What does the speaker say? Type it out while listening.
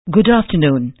Good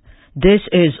afternoon. This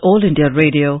is All India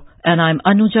Radio and I'm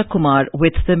Anuja Kumar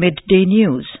with the Midday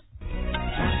News.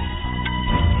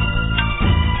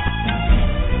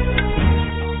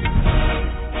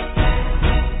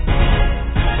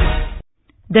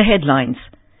 The headlines.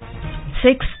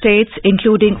 6 states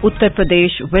including Uttar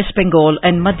Pradesh, West Bengal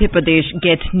and Madhya Pradesh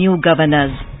get new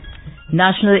governors.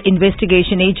 National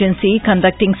Investigation Agency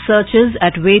conducting searches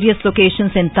at various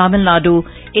locations in Tamil Nadu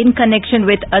in connection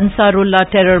with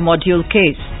Ansarullah terror module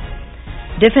case.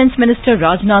 Defence Minister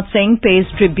Rajnath Singh pays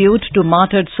tribute to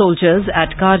martyred soldiers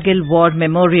at Kargil War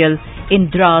Memorial in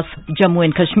Dras, Jammu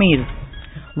and Kashmir.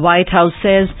 White House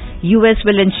says US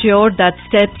will ensure that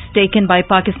steps taken by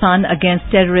Pakistan against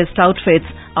terrorist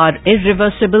outfits are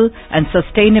irreversible and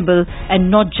sustainable and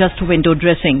not just window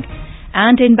dressing.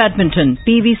 And in badminton,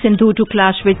 PV Sindhu to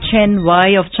clash with Chen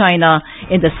Wei of China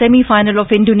in the semi-final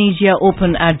of Indonesia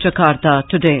Open at Jakarta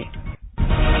today.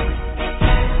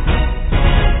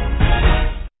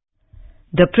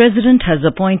 The President has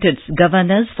appointed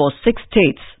governors for 6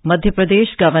 states. Madhya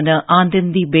Pradesh Governor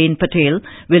Anandibhen Patel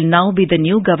will now be the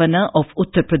new governor of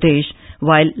Uttar Pradesh,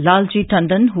 while Lalji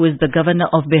Tandon, who is the governor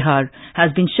of Bihar,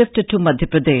 has been shifted to Madhya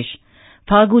Pradesh.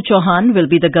 Phagu Chauhan will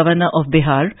be the governor of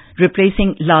Bihar,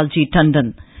 replacing Lalji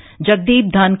Tandon.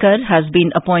 Jagdeep Dhankar has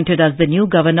been appointed as the new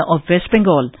governor of West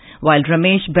Bengal, while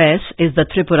Ramesh Bais is the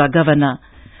Tripura governor.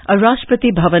 A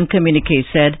Rashtrapati Bhavan communique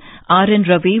said R.N.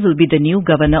 Ravi will be the new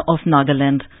governor of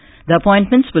Nagaland. The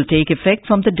appointments will take effect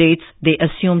from the dates they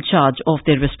assume charge of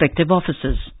their respective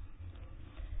offices.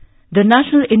 The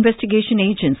National Investigation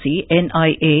Agency,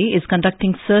 NIA, is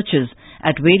conducting searches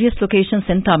at various locations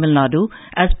in Tamil Nadu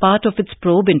as part of its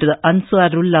probe into the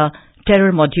Ansarullah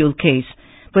terror module case.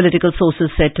 Political sources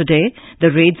said today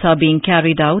the raids are being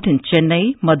carried out in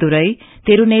Chennai, Madurai,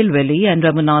 Tirunelveli and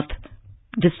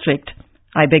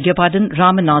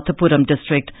Ramanathapuram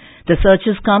district. The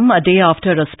searches come a day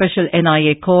after a special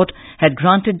NIA court had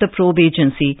granted the probe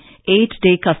agency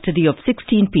 8-day custody of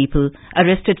 16 people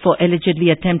arrested for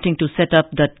allegedly attempting to set up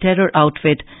the terror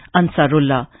outfit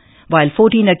Ansarullah, while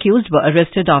 14 accused were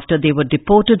arrested after they were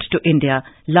deported to India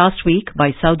last week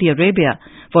by Saudi Arabia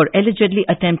for allegedly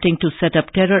attempting to set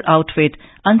up terror outfit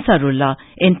Ansarullah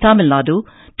in Tamil Nadu.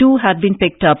 2 had been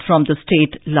picked up from the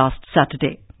state last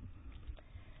Saturday.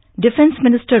 Defence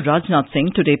Minister Rajnath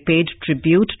Singh today paid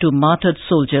tribute to martyred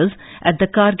soldiers at the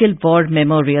Kargil War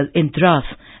Memorial in Dras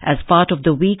as part of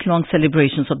the week-long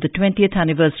celebrations of the 20th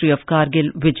anniversary of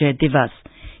Kargil Vijay Divas.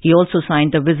 He also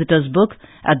signed the visitors' book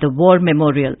at the War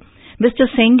Memorial. Mr.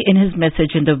 Singh, in his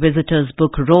message in the visitors'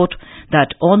 book, wrote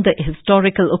that on the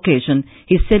historical occasion,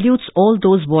 he salutes all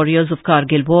those warriors of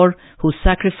Kargil War who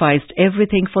sacrificed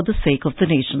everything for the sake of the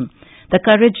nation. The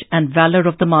courage and valor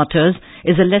of the martyrs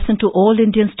is a lesson to all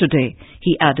Indians today,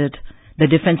 he added. The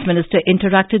Defence Minister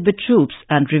interacted with troops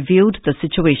and reviewed the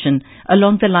situation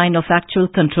along the line of actual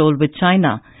control with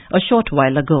China a short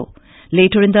while ago.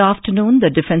 Later in the afternoon, the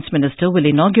Defence Minister will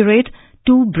inaugurate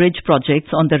 2 bridge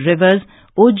projects on the rivers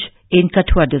Uj in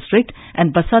Kathua district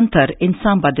and Basantar in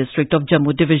Samba district of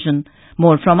Jammu division.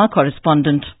 More from our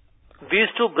correspondent. These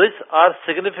 2 bridges are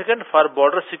significant for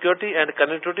border security and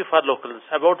connectivity for locals.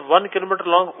 About 1 kilometer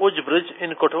long Uj bridge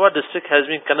in Kathua district has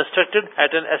been constructed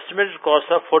at an estimated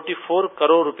cost of 44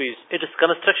 crore rupees. Its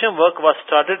construction work was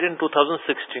started in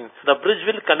 2016. The bridge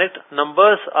will connect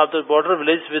numbers of the border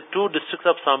villages with 2 districts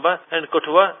of Samba and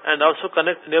Kathua and also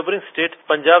connect neighboring state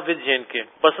Punjab with J&K.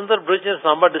 Basantar bridge in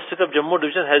Samba district of Jammu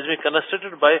division has been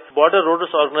constructed by Border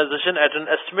Roads Organization at an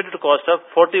estimated cost of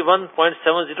 41.70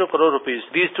 crore rupees.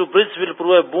 These 2 bridges will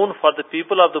prove a boon for the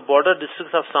people of the border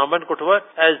districts of Samba and Kathua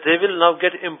as they will now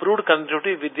get improved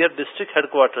connectivity with their district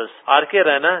headquarters. R.K.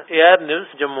 Raina, AR News,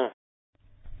 Jammu.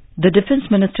 The Defence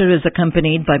Minister is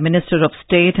accompanied by Minister of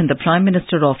State in the Prime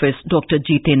Minister Office, Dr.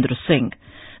 Jitendra Singh.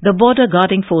 The border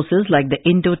guarding forces like the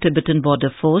Indo-Tibetan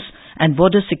Border Force and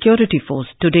Border Security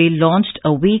Force today launched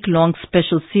a week-long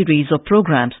special series of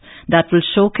programs that will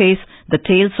showcase the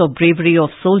tales of bravery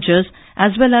of soldiers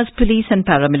as well as police and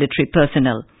paramilitary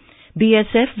personnel.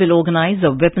 BSF will organize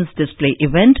a weapons display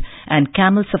event and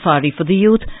camel safari for the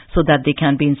youth so that they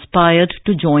can be inspired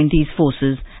to join these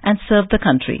forces and serve the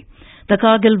country. The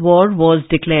Kargil War was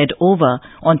declared over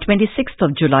on 26th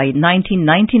of July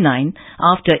 1999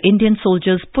 after Indian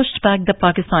soldiers pushed back the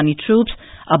Pakistani troops,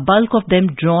 a bulk of them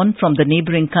drawn from the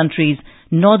neighboring country's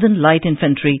Northern Light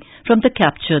Infantry from the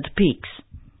captured peaks.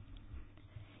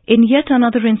 In yet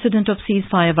another incident of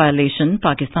ceasefire violation,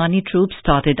 Pakistani troops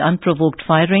started unprovoked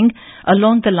firing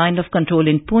along the line of control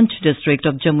in Poonch district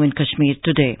of Jammu and Kashmir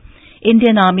today.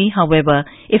 Indian Army, however,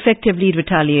 effectively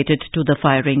retaliated to the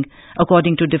firing.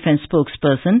 According to Defence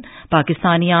spokesperson,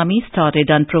 Pakistani Army started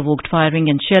unprovoked firing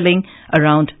and shelling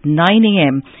around 9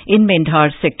 a.m. in Mendhar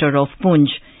sector of Poonch.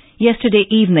 Yesterday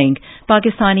evening,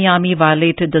 Pakistani Army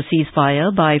violated the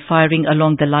ceasefire by firing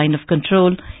along the line of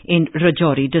control in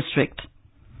Rajouri district.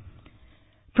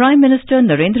 Prime Minister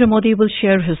Narendra Modi will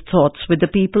share his thoughts with the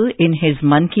people in his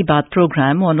Mann Ki Baat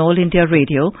program on All India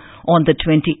Radio on the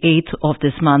 28th of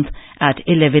this month at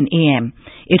 11 a.m.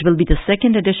 It will be the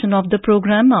second edition of the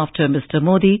program after Mr.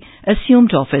 Modi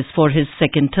assumed office for his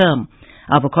second term.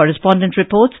 Our correspondent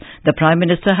reports the Prime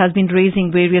Minister has been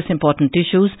raising various important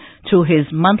issues through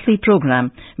his monthly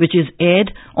program, which is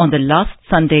aired on the last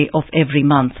Sunday of every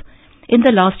month. In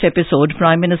the last episode,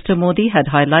 Prime Minister Modi had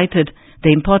highlighted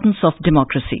the importance of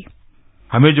democracy.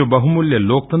 हमें जो बहुमूल्य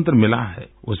लोकतंत्र मिला है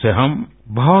उसे हम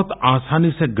बहुत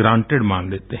आसानी से ग्रांटेड मान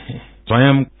लेते हैं।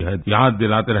 स्वयं याद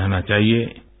दिलाते रहना चाहिए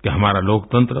कि हमारा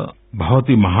लोकतंत्र बहुत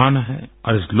ही महान है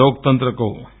और इस लोकतंत्र को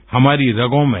हमारी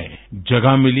रगों में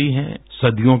जगह मिली है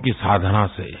सदियों की साधना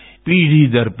से, पीढ़ी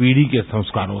दर पीढ़ी के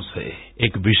संस्कारों से,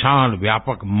 एक विशाल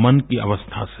व्यापक मन की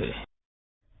अवस्था से।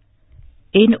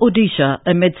 In Odisha,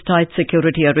 amidst tight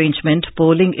security arrangement,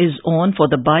 polling is on for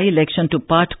the by-election to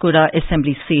Patkura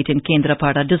Assembly seat in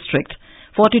Kendrapada district.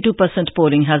 42%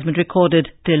 polling has been recorded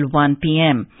till 1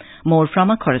 p.m. More from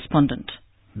a correspondent.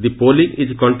 The polling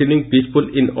is continuing peaceful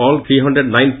in all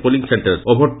 309 polling centers.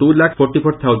 Over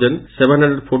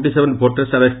 244,747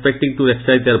 voters are expecting to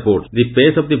exercise their votes. The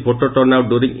pace of the voter turnout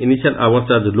during initial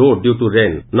hours was low due to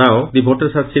rain. Now, the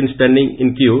voters are seen standing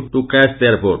in queue to cast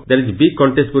their vote. There is big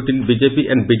contest between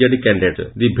BJP and BJD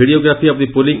candidates. The videography of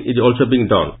the polling is also being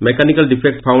done. Mechanical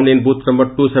defects found in booth number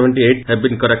 278 have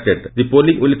been corrected. The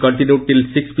polling will continue till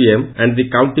 6 p.m. and the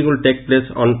counting will take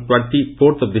place on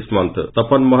 24th of this month.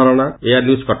 Tapan Maharana, AR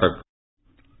News, Cuttack.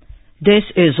 This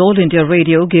is All India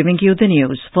Radio giving you the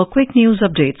news. For quick news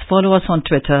updates, follow us on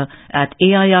Twitter at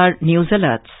AIR News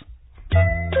Alerts.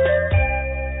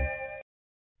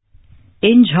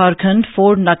 In Jharkhand,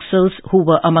 4 Naxals who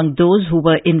were among those who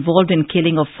were involved in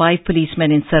killing of 5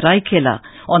 policemen in Saraikela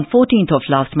on 14th of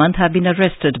last month have been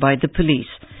arrested by the police.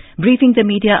 Briefing the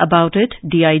media about it,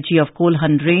 DIG of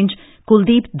Kolhan Range,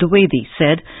 Kuldeep Dwivedi,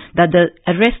 said that the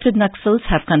arrested Naxals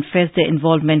have confessed their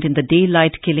involvement in the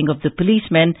daylight killing of the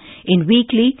policemen in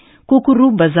weekly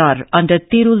Kukuru Bazar under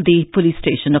Tiruldi police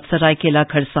station of Saraikela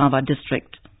Kharsawa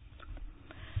district.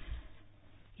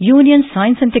 Union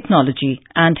Science and Technology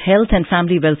and Health and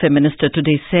Family Welfare Minister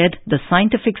today said the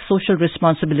scientific social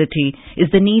responsibility is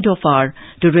the need of hour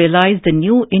to realize the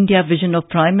new India vision of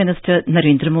Prime Minister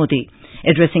Narendra Modi.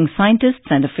 Addressing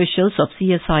scientists and officials of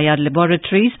CSIR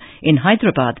laboratories in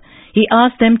Hyderabad, he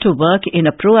asked them to work in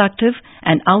a proactive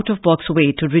and out-of-box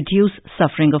way to reduce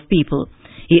suffering of people.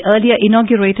 He earlier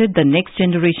inaugurated the Next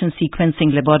Generation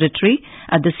Sequencing Laboratory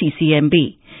at the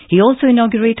CCMB. He also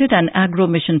inaugurated an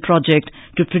agro-mission project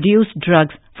to produce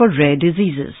drugs for rare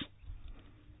diseases.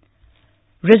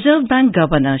 Reserve Bank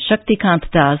Governor Shaktikant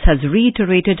Das has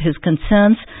reiterated his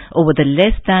concerns over the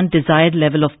less than desired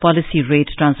level of policy rate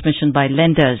transmission by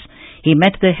lenders. He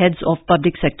met the heads of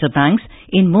public sector banks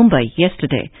in Mumbai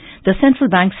yesterday. The central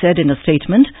bank said in a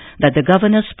statement that the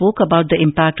governor spoke about the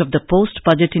impact of the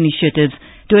post-budget initiatives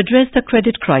to address the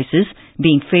credit crisis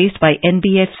being faced by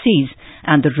NBFCs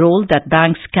and the role that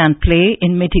banks can play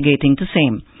in mitigating the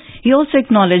same. He also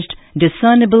acknowledged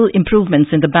discernible improvements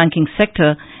in the banking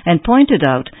sector and pointed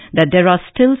out that there are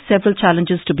still several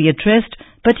challenges to be addressed,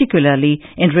 particularly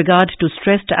in regard to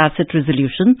stressed asset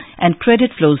resolution and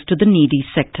credit flows to the needy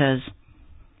sectors.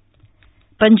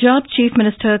 Punjab Chief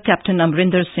Minister Captain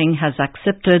Amrinder Singh has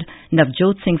accepted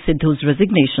Navjot Singh Sidhu's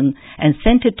resignation and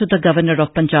sent it to the Governor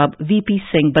of Punjab, VP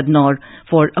Singh Badnor,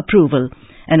 for approval.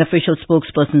 An official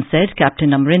spokesperson said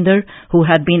Captain Amrinder, who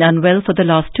had been unwell for the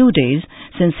last 2 days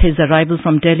since his arrival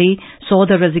from Delhi, saw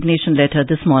the resignation letter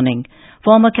this morning.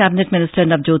 Former Cabinet Minister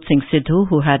Navjot Singh Sidhu,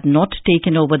 who had not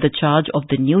taken over the charge of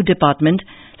the new department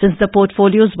since the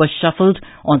portfolios were shuffled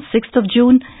on 6th of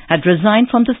June, had resigned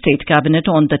from the state cabinet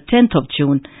on the 10th of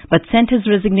June, but sent his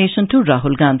resignation to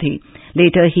Rahul Gandhi.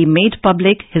 Later, he made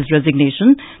public his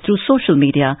resignation through social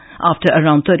media after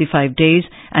around 35 days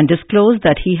and disclosed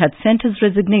that he had sent his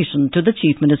resignation to the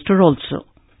Chief Minister also.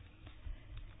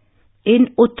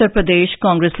 In Uttar Pradesh,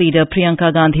 Congress leader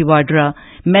Priyanka Gandhi Vadra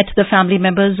met the family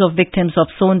members of victims of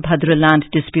Sonbhadra land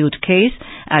dispute case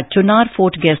at Chunar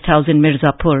Fort Guest House in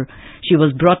Mirzapur. She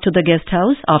was brought to the guest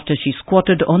house after she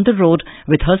squatted on the road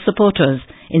with her supporters,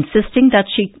 insisting that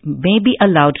she may be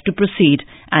allowed to proceed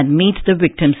and meet the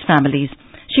victims' families.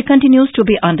 She continues to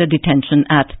be under detention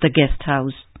at the guest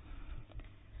house.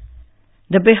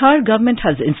 The Bihar government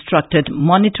has instructed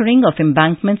monitoring of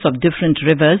embankments of different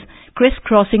rivers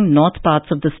crisscrossing north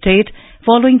parts of the state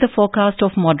following the forecast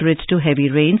of moderate to heavy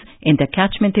rains in the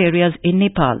catchment areas in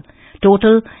Nepal.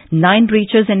 Total 9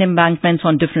 breaches and embankments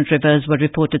on different rivers were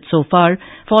reported so far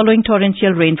following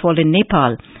torrential rainfall in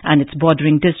Nepal and its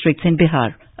bordering districts in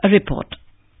Bihar. A report.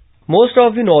 Most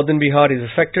of the northern Bihar is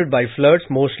affected by floods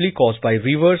mostly caused by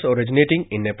rivers originating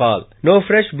in Nepal. No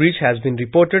fresh breach has been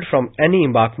reported from any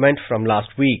embankment from last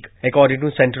week. According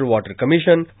to Central Water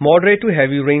Commission, moderate to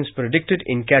heavy rains predicted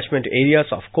in catchment areas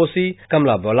of Kosi,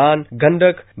 Kamla Balan,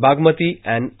 Gandak, Bagmati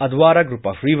and Adwara group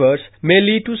of rivers may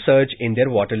lead to surge in their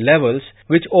water levels,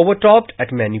 which overtopped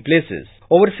at many places.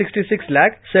 Over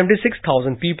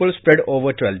 66,76,000 people spread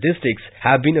over 12 districts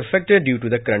have been affected due to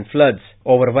the current floods.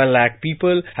 Over 1 lakh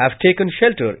people have taken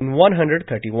shelter in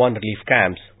 131 relief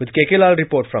camps. With KK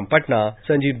report from Patna,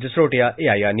 Sanjeev Disrotia,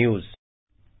 AIR News.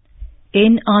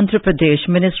 In Andhra Pradesh,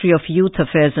 Ministry of Youth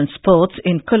Affairs and Sports,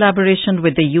 in collaboration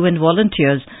with the UN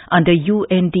volunteers under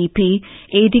UNDP,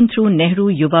 aiding through Nehru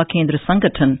Yuva Kendra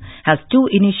Sangathan, has 2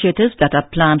 initiatives that are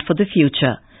planned for the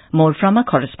future. More from our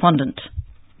correspondent.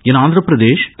 In Andhra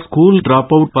Pradesh, school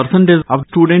dropout percentage of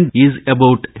students is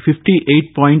about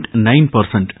 58.9%.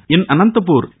 In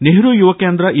Anantapur, Nehru Yuva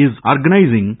Kendra is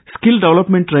organizing skill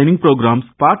development training programs,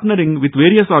 partnering with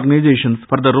various organizations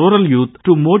for the rural youth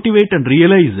to motivate and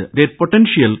realize their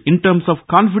potential in terms of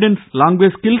confidence,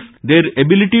 language skills, their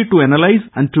ability to analyze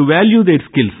and to value their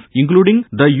skills, including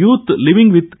the youth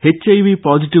living with HIV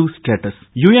positive status.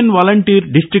 UN Volunteer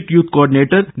District Youth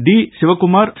Coordinator D.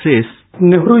 Shivakumar says,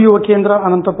 Nehru Yuva Kendra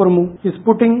Anantapuramu is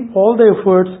putting all the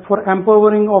efforts for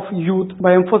empowering of youth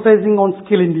by emphasizing on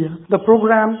Skill India. The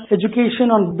program Education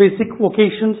on Basic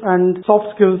Vocations and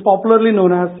Soft Skills, popularly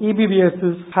known as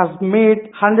EBVSs, has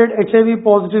made 100 HIV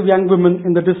positive young women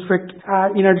in the district,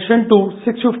 in addition to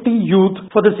 650 youth.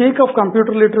 For the sake of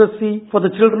computer literacy for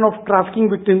the children of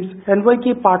trafficking victims,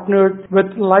 NYK partnered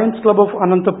with Lions Club of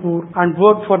Anantapur and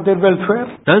worked for their welfare.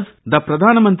 Thus, the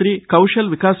Pradhan Mantri Kaushal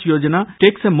Vikas Yojana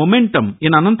takes a momentum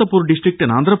in Anantapur district in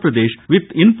Andhra Pradesh with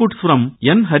inputs from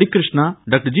N. Harikrishna,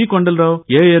 Dr. G. Kondalrao,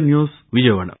 AIR News,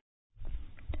 Vijayawada.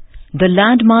 The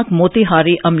landmark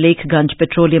Motihari Amlekhganj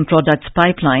Petroleum Products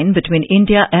Pipeline between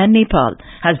India and Nepal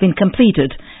has been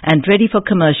completed and ready for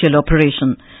commercial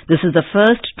operation. This is the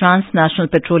first transnational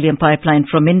petroleum pipeline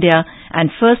from India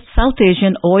and first South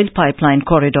Asian oil pipeline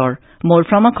corridor. More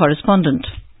from our correspondent.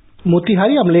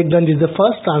 Motihari Amlekhganj is the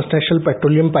first transnational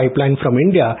petroleum pipeline from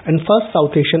India and first South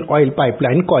Asian oil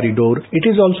pipeline corridor. It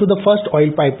is also the first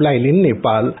oil pipeline in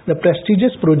Nepal. The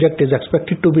prestigious project is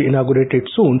expected to be inaugurated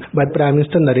soon by Prime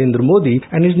Minister Narendra Modi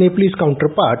and his Nepalese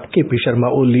counterpart KP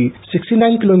Sharma Oli.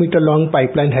 69-kilometer long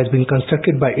pipeline has been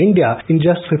constructed by India in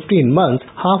just 15 months,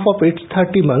 half of its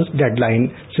 30 months deadline.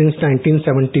 Since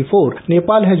 1974,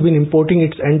 Nepal has been importing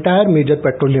its entire major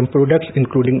petroleum products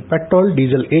including petrol,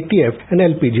 diesel, ATF and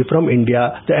LPG from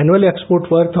India. The annual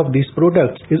export worth of these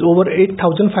products is over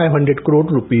 8,500 crore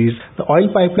rupees. The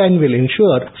oil pipeline will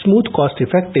ensure smooth,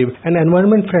 cost-effective and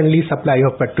environment-friendly supply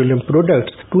of petroleum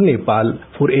products to Nepal.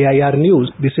 For AIR News,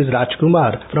 this is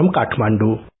Rajkumar from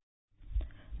Kathmandu.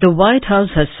 The White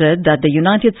House has said that the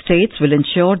United States will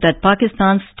ensure that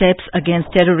Pakistan's steps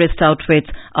against terrorist outfits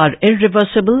are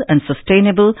irreversible and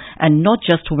sustainable and not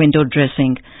just window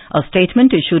dressing. A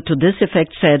statement issued to this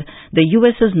effect said the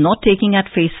U.S. is not taking at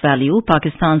face value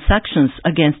Pakistan's actions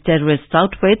against terrorist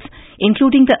outfits,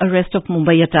 including the arrest of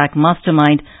Mumbai attack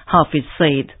mastermind Hafiz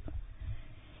Saeed.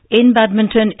 In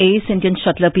badminton, ace Indian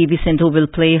shuttler PV Sindhu will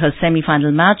play her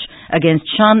semi-final match against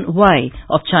Chen Wei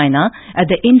of China at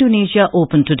the Indonesia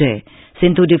Open today.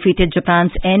 Sindhu defeated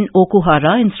Japan's En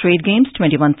Okuhara in straight games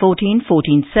 21-14,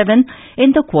 14-7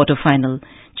 in the quarterfinal.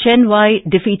 Chen Wei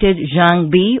defeated Zhang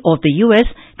Bi of the US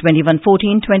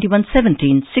 21-14,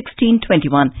 21-17,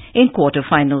 16-21 in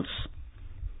quarterfinals.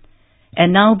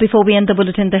 And now, before we end the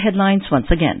bulletin, the headlines once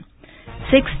again.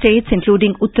 6 states,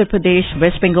 including Uttar Pradesh,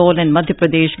 West Bengal and Madhya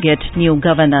Pradesh, get new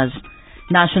governors.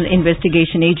 National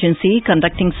Investigation Agency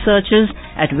conducting searches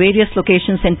at various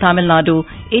locations in Tamil Nadu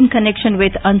in connection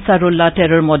with Ansarullah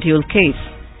terror module case.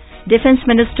 Defence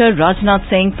Minister Rajnath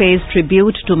Singh pays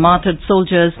tribute to martyred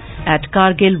soldiers at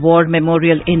Kargil War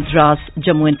Memorial in Dras,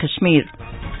 Jammu and Kashmir.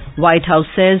 White House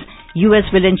says U.S.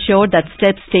 will ensure that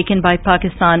steps taken by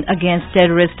Pakistan against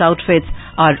terrorist outfits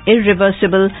are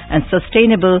irreversible and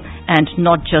sustainable and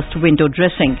not just window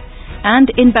dressing. And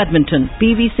in badminton,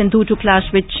 PV Sindhu to clash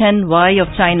with Chen Wei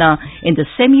of China in the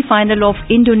semi-final of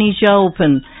Indonesia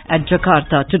Open at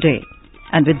Jakarta today.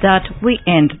 And with that, we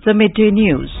end the Midday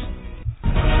News.